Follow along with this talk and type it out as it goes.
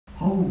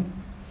how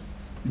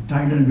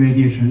tidal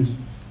variations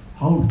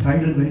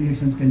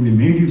can be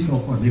made use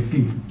of for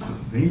lifting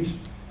weights.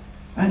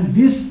 And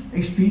this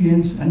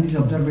experience and these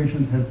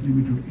observations helped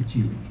me to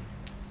achieve it.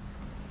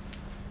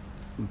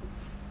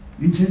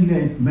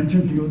 Incidentally, I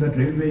mentioned to you that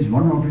railway is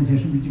one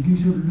organization which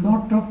gives you a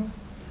lot of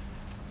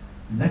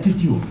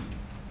latitude,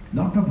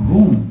 lot of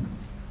room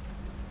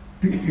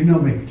to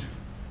innovate,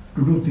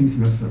 to do things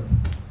yourself.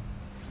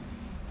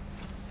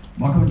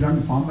 What was done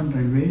in Palm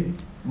Railway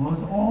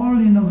was all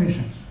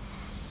innovations.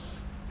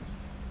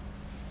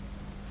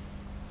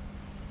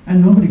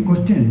 And nobody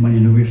questioned my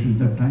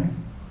innovations at that time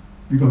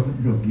because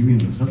it was giving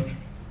result.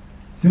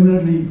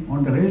 Similarly,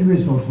 on the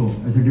railways also,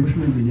 as a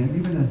divisional engineer,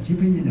 even as chief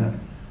engineer,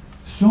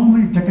 so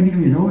many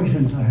technical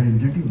innovations I had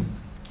introduced.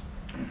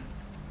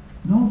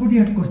 Nobody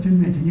had questioned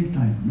me at any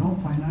time. No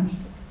finance,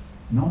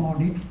 no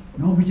audit,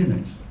 no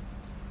vigilance.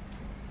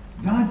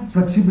 That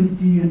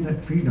flexibility and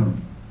that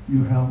freedom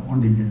you have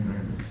on the Indian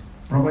Railways,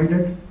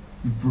 provided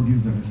you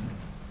produce the result.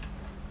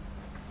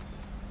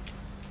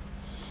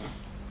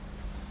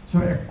 So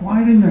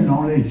acquiring the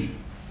knowledge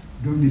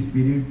during this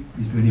period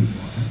is very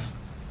important.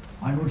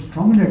 I would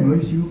strongly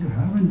advise you to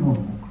have a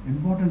notebook,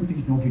 important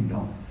things noted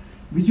down,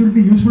 which will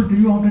be useful to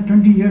you after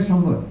 20 years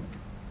somewhere.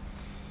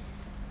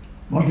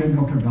 What you have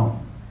noted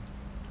down.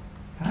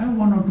 Have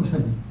one or two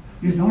such.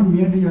 It's not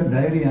merely your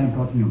diary I am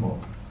talking about.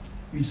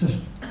 It's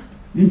an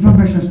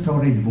information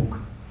storage book.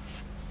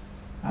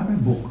 Have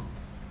a book.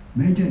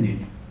 Maintain it.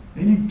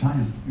 Any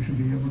time you should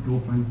be able to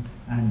open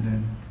and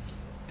then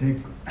take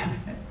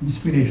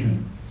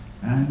inspiration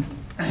and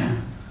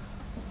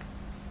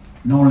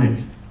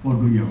knowledge for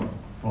doing your work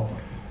properly.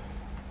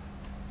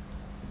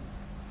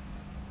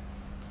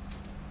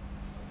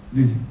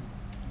 This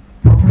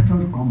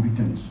professional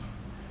competence.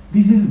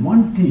 This is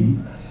one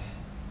thing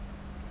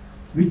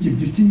which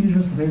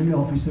distinguishes railway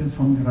officers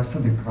from the rest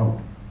of the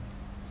crowd.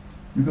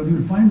 Because you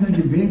will find that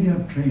the way they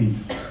are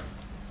trained,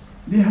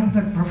 they have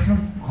that professional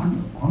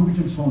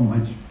competence so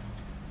much.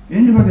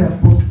 Anywhere they are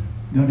put,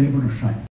 they are able to shine.